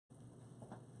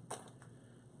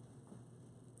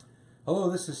Hello,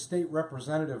 this is State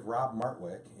Representative Rob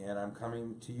Martwick, and I'm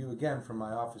coming to you again from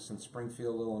my office in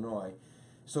Springfield, Illinois.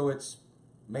 So it's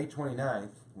May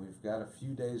 29th. We've got a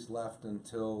few days left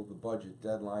until the budget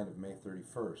deadline of May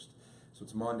 31st. So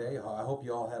it's Monday. I hope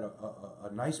you all had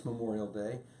a nice Memorial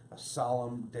Day, a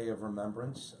solemn day of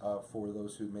remembrance for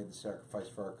those who made the sacrifice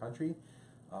for our country.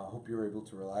 I hope you were able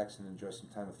to relax and enjoy some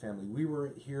time with family. We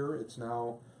were here. It's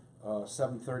now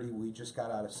 7:30. We just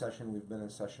got out of session. We've been in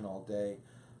session all day.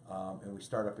 And we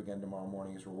start up again tomorrow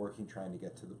morning as we're working, trying to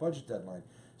get to the budget deadline.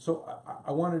 So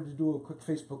I wanted to do a quick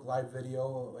Facebook Live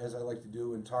video, as I like to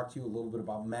do, and talk to you a little bit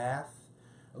about math,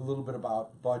 a little bit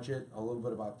about budget, a little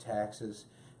bit about taxes.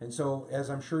 And so, as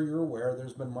I'm sure you're aware,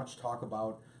 there's been much talk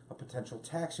about a potential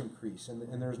tax increase,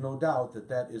 and there's no doubt that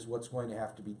that is what's going to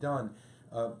have to be done.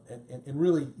 And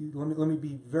really, let me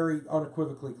be very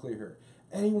unequivocally clear here.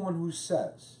 Anyone who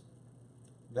says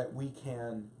that we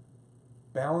can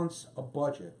balance a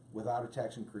budget without a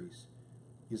tax increase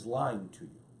is lying to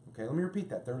you. Okay, let me repeat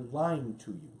that. They're lying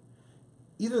to you.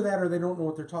 Either that or they don't know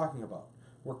what they're talking about.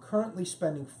 We're currently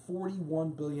spending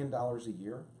 $41 billion a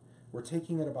year. We're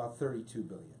taking it about $32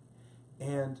 billion.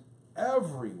 And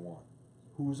everyone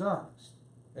who's honest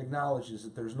acknowledges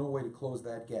that there's no way to close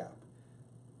that gap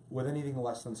with anything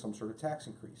less than some sort of tax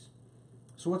increase.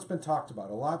 So what's been talked about?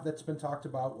 A lot that's been talked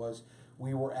about was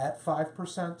we were at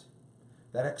 5%.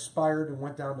 That expired and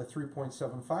went down to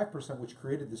 3.75%, which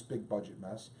created this big budget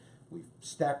mess. We've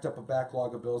stacked up a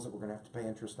backlog of bills that we're going to have to pay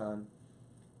interest on.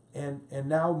 And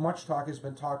now much talk has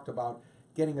been talked about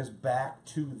getting us back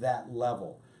to that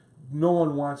level. No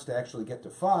one wants to actually get to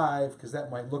 5 because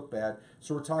that might look bad.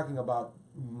 So we're talking about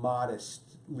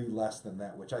modestly less than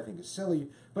that, which I think is silly.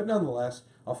 But nonetheless,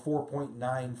 a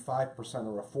 4.95%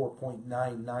 or a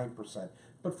 4.99%.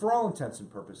 But for all intents and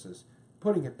purposes,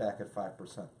 putting it back at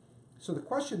 5%. So the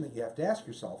question that you have to ask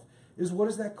yourself is, what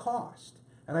does that cost?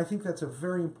 And I think that's a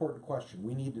very important question.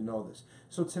 We need to know this.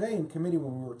 So today in committee,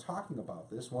 when we were talking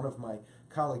about this, one of my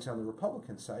colleagues on the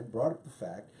Republican side brought up the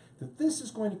fact that this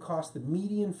is going to cost the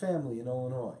median family in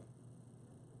Illinois.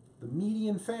 The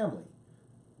median family,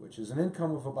 which is an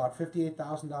income of about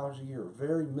 $58,000 a year, a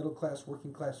very middle-class,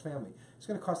 working-class family, it's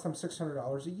going to cost them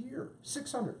 $600 a year.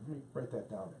 $600. Let me write that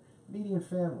down there. Median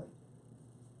family.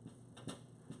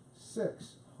 $600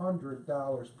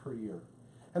 per year.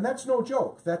 And that's no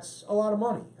joke. That's a lot of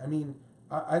money. I mean,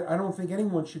 I don't think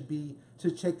anyone should be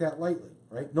to take that lightly,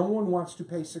 right? No one wants to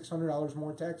pay $600 more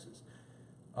in taxes.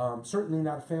 Certainly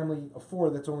not a family of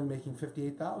 4 that's only making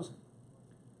 $58,000.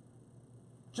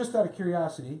 Just out of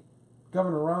curiosity,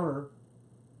 Governor Rauner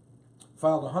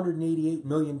filed $188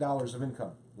 million of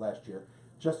income last year,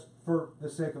 just for the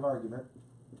sake of argument.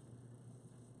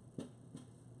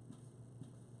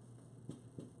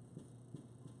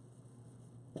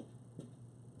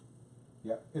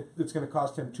 Yeah, it's going to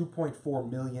cost him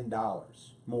 $2.4 million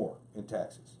more in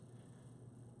taxes.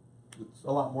 It's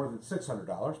a lot more than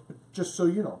 $600, but just so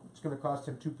you know, it's going to cost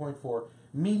him $2.4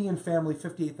 median family,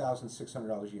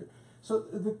 $58,600 a year. So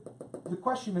the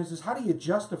question is how do you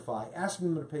justify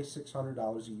asking them to pay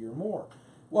 $600 a year more?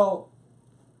 Well,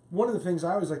 one of the things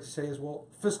I always like to say is, well,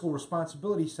 fiscal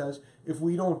responsibility says if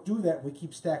we don't do that and we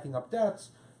keep stacking up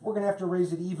debts, we're going to have to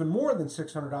raise it even more than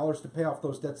 $600 to pay off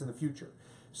those debts in the future.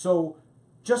 So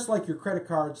just like your credit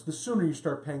cards, the sooner you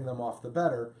start paying them off, the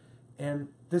better. And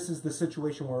this is the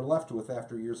situation we're left with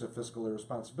after years of fiscal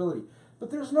irresponsibility.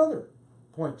 But there's another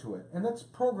point to it, and that's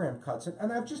program cuts.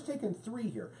 And I've just taken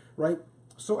 3 here, right?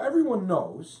 So everyone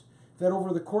knows that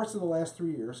over the course of the last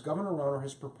 3 years, Governor Rauner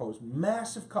has proposed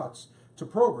massive cuts to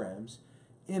programs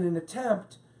in an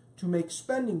attempt to make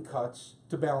spending cuts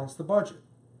to balance the budget.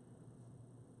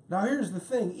 Now here's the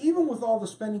thing, even with all the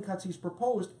spending cuts he's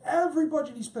proposed, every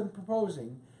budget he's been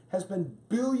proposing has been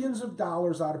billions of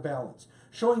dollars out of balance,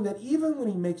 showing that even when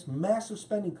he makes massive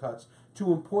spending cuts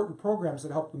to important programs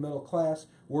that help the middle class,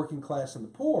 working class, and the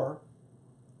poor,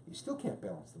 he still can't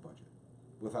balance the budget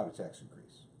without a tax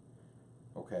increase.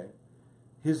 Okay?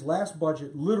 His last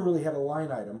budget literally had a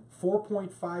line item,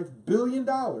 $4.5 billion,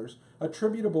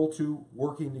 attributable to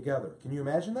working together. Can you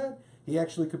imagine that? He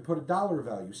actually could put a dollar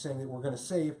value saying that we're going to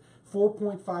save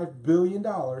 $4.5 billion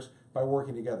by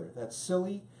working together. That's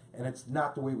silly, and it's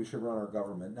not the way we should run our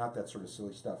government, not that sort of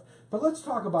silly stuff. But let's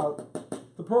talk about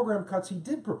the program cuts he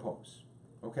did propose,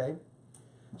 okay?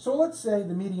 So let's say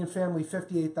the median family,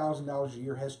 $58,000 a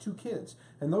year, has 2 kids,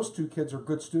 and those 2 kids are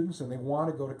good students and they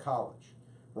want to go to college,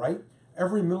 right?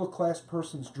 Every middle-class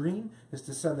person's dream is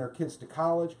to send their kids to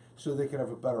college so they can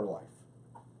have a better life.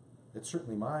 It's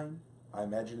certainly mine. I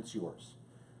imagine it's yours.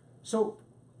 So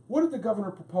what did the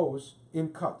governor propose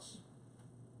in cuts?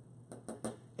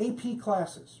 AP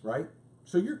classes, right?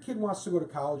 So your kid wants to go to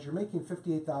college, you're making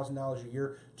 $58,000 a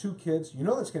year, 2 kids, you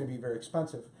know that's going to be very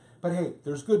expensive. But hey,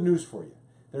 there's good news for you.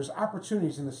 There's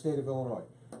opportunities in the state of Illinois.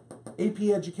 AP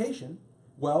education,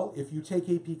 well, if you take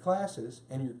AP classes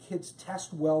and your kids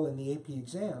test well in the AP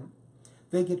exam,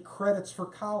 they get credits for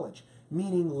college,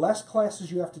 meaning less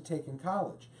classes you have to take in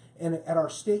college. And at our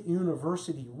state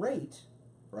university rate,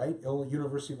 right,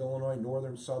 University of Illinois,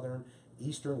 Northern, Southern,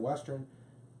 Eastern, Western,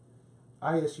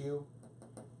 ISU,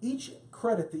 each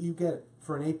credit that you get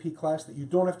for an AP class that you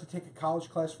don't have to take a college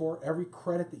class for, every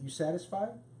credit that you satisfy,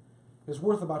 is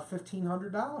worth about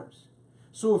 $1,500.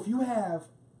 So if you have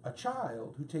a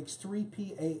child who takes 3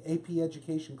 AP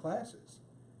education classes,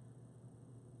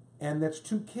 and that's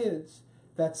 2 kids,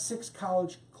 that's 6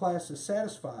 college classes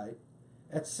satisfied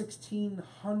at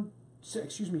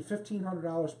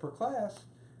 $1,500 per class.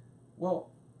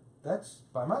 Well, that's,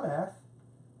 by my math,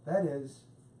 that is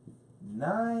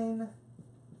 $9,000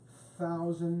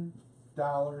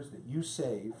 that you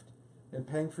saved in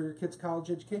paying for your kid's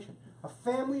college education. A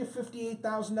family of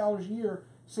 $58,000 a year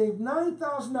saved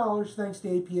 $9,000 thanks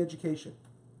to AP education.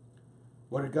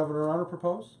 What did Governor Arnold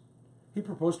propose? He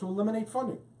proposed to eliminate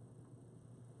funding.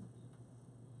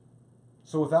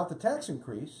 So without the tax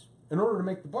increase, in order to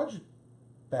make the budget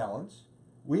balance,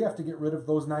 we have to get rid of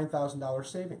those $9,000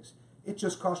 savings. It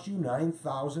just cost you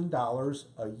 $9,000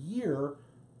 a year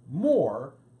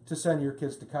more to send your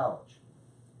kids to college.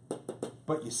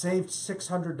 But you saved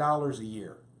 $600 a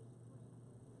year.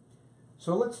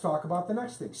 So let's talk about the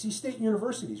next thing. See, state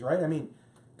universities, right? I mean,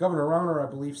 Governor Rauner, I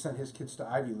believe, sent his kids to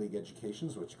Ivy League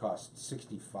educations, which cost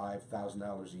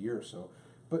 $65,000 a year or so.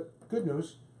 But good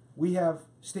news, we have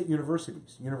state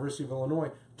universities. University of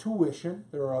Illinois, tuition,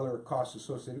 there are other costs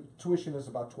associated. Tuition is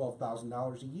about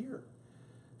 $12,000 a year.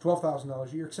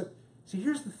 $12,000 a year, except, see,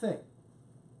 here's the thing.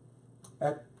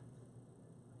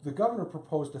 The governor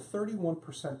proposed a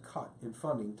 31% cut in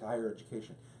funding to higher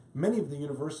education. Many of the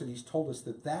universities told us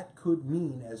that that could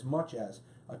mean as much as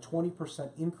a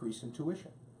 20% increase in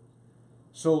tuition.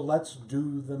 So let's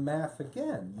do the math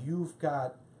again. You've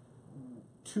got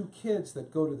 2 kids that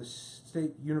go to the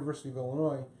State University of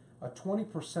Illinois, a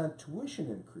 20% tuition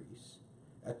increase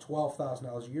at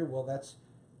 $12,000 a year. Well, that's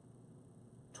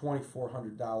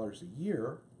 $2,400 a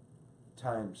year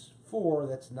times 4,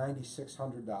 that's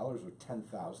 $9,600 or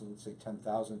 $10,000. Let's say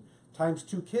 $10,000 times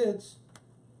 2 kids.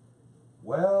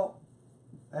 Well,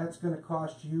 that's going to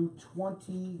cost you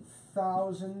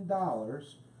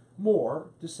 $20,000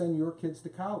 more to send your kids to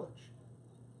college.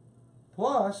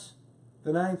 Plus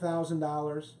the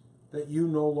 $9,000 that you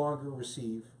no longer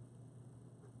receive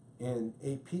in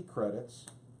AP credits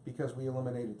because we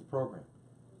eliminated the program.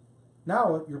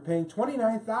 Now you're paying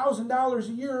 $29,000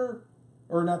 a year,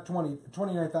 or not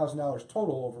 $29,000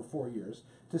 total over 4 years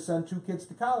to send 2 kids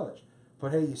to college.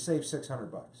 But hey, you save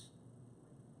 $600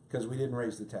 because we didn't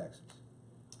raise the taxes.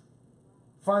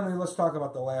 Finally, let's talk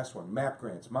about the last one, MAP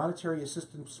grants, Monetary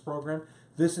Assistance Program.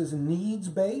 This is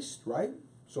needs-based, right?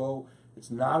 So it's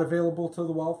not available to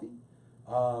the wealthy.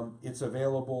 It's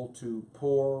available to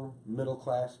poor, middle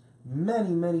class.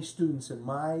 Many students in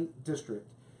my district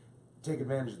take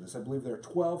advantage of this. I believe there are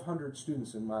 1,200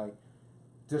 students in my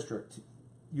district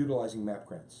utilizing MAP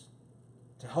grants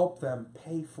to help them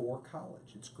pay for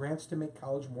college. It's grants to make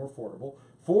college more affordable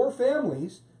for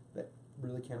families that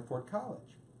really can't afford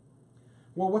college.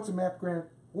 Well, what's a MAP grant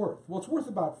worth? Well, it's worth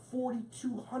about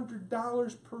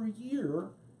 $4,200 per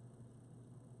year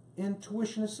in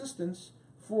tuition assistance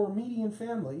for a median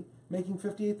family making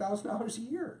 $58,000 a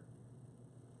year.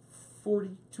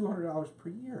 $4,200 per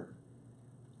year.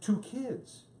 2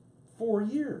 kids, 4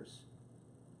 years.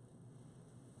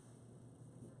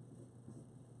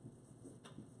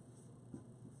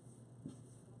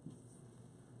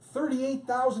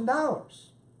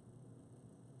 $38,000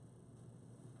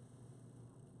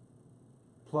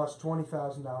 plus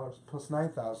 $20,000 plus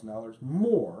 $9,000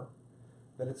 more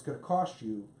that it's going to cost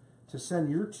you to send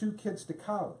your 2 kids to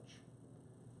college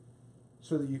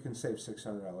so that you can save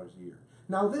 $600 a year.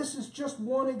 Now, this is just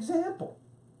one example.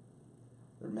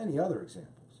 There are many other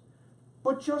examples.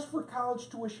 But just for college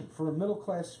tuition for a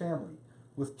middle-class family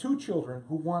with 2 children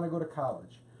who want to go to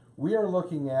college, we are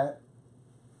looking at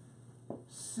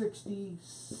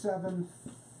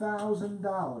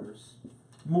 $67,000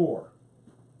 more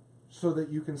so that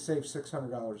you can save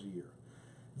 $600 a year.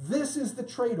 This is the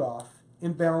trade-off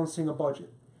in balancing a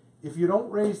budget. If you don't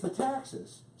raise the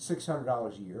taxes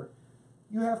 $600 a year,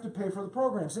 you have to pay for the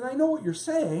programs. And I know what you're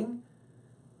saying,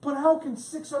 but how can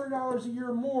 $600 a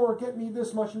year more get me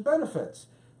this much in benefits?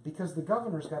 Because the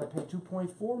governor's got to pay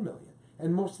 $2.4 million.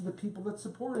 and most of the people that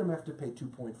support him have to pay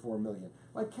 $2.4 million.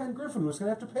 Like Ken Griffin was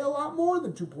going to have to pay a lot more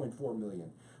than $2.4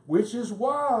 million, which is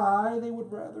why they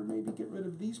would rather maybe get rid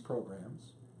of these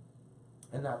programs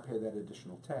and not pay that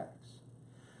additional tax.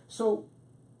 So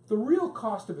the real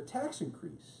cost of a tax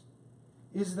increase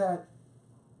is that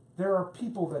there are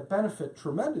people that benefit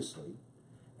tremendously,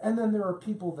 and then there are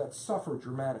people that suffer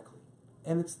dramatically.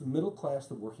 And it's the middle class,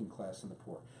 the working class, and the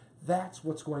poor. That's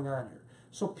what's going on here.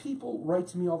 So people write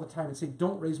to me all the time and say,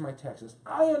 don't raise my taxes.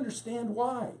 I understand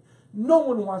why. No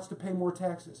one wants to pay more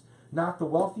taxes. Not the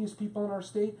wealthiest people in our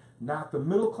state, not the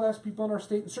middle class people in our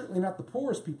state, and certainly not the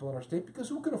poorest people in our state, because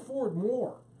who can afford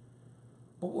more?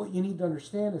 But what you need to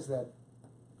understand is that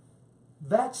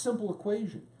that simple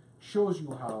equation shows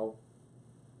you how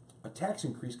a tax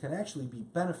increase can actually be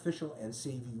beneficial and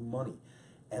save you money.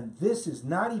 And this is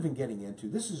not even getting into,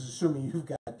 this is assuming you've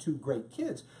got two great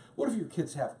kids. What if your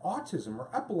kids have autism or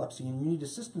epilepsy and you need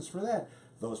assistance for that?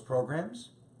 Those programs,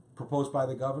 proposed by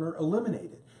the governor,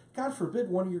 eliminated. God forbid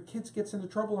one of your kids gets into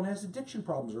trouble and has addiction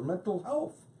problems or mental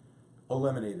health,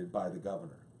 eliminated by the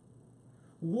governor.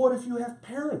 What if you have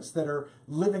parents that are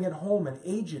living at home and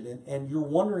aged and you're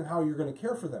wondering how you're going to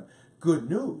care for them? Good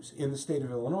news. In the state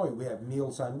of Illinois, we have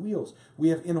Meals on Wheels. We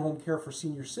have in-home care for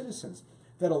senior citizens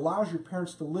that allows your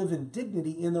parents to live in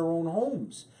dignity in their own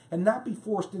homes and not be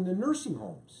forced into nursing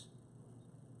homes.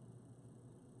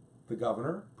 The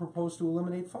governor proposed to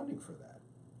eliminate funding for that,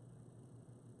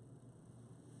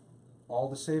 all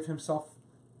to save himself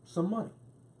some money.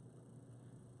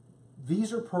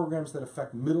 These are programs that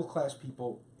affect middle-class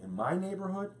people in my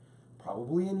neighborhood,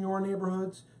 probably in your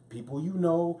neighborhoods, people you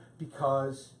know,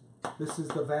 because this is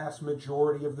the vast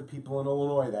majority of the people in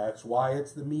Illinois. That's why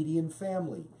it's the median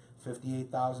family,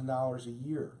 $58,000 a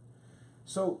year.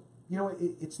 So, you know,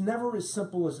 it's never as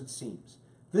simple as it seems.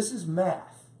 This is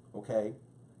math, okay?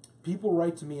 People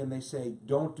write to me and they say,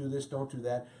 don't do this, don't do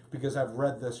that, because I've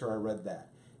read this or I read that.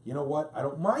 You know what? I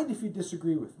don't mind if you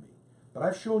disagree with me, but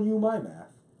I've shown you my math.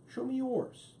 Show me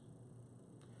yours.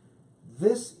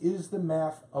 This is the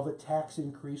math of a tax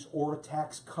increase or a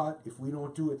tax cut if we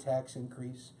don't do a tax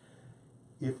increase.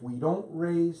 If we don't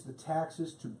raise the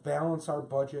taxes to balance our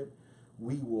budget,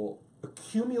 we will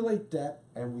accumulate debt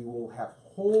and we will have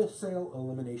wholesale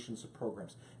eliminations of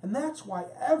programs. And that's why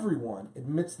everyone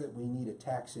admits that we need a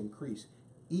tax increase.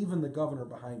 Even the governor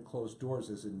behind closed doors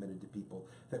has admitted to people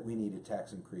that we need a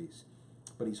tax increase.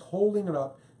 But he's holding it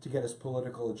up to get his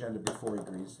political agenda before he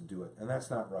agrees to do it. And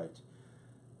that's not right.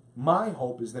 My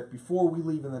hope is that before we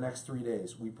leave in the next 3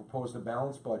 days, we propose a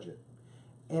balanced budget.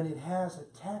 And it has a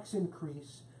tax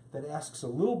increase that asks a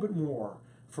little bit more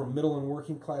from middle and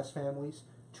working class families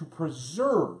to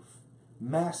preserve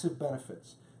massive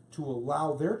benefits, to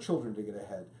allow their children to get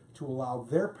ahead, to allow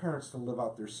their parents to live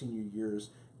out their senior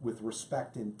years with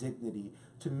respect and dignity,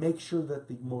 to make sure that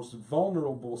the most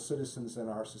vulnerable citizens in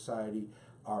our society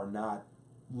are not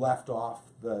left off,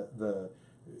 that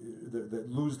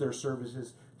lose their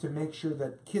services, to make sure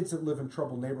that kids that live in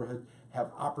troubled neighborhoods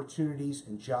have opportunities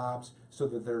and jobs so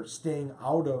that they're staying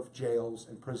out of jails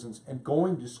and prisons and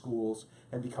going to schools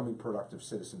and becoming productive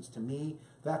citizens. To me,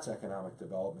 that's economic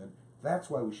development. That's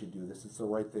why we should do this. It's the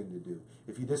right thing to do.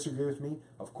 If you disagree with me,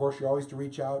 of course, you're always to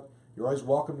reach out. You're always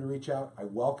welcome to reach out. I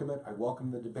welcome it. I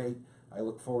welcome the debate. I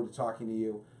look forward to talking to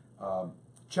you.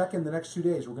 Check in the next 2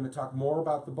 days. We're going to talk more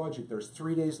about the budget. There's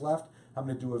 3 days left. I'm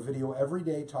going to do a video every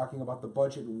day talking about the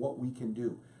budget and what we can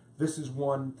do. This is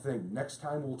one thing. Next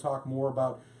time we'll talk more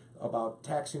about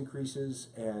tax increases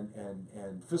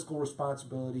and fiscal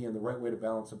responsibility and the right way to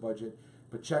balance a budget.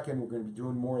 But check in. We're going to be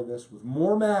doing more of this with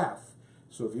more math.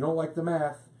 So if you don't like the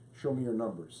math, show me your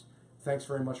numbers. Thanks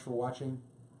very much for watching.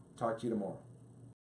 Talk to you tomorrow.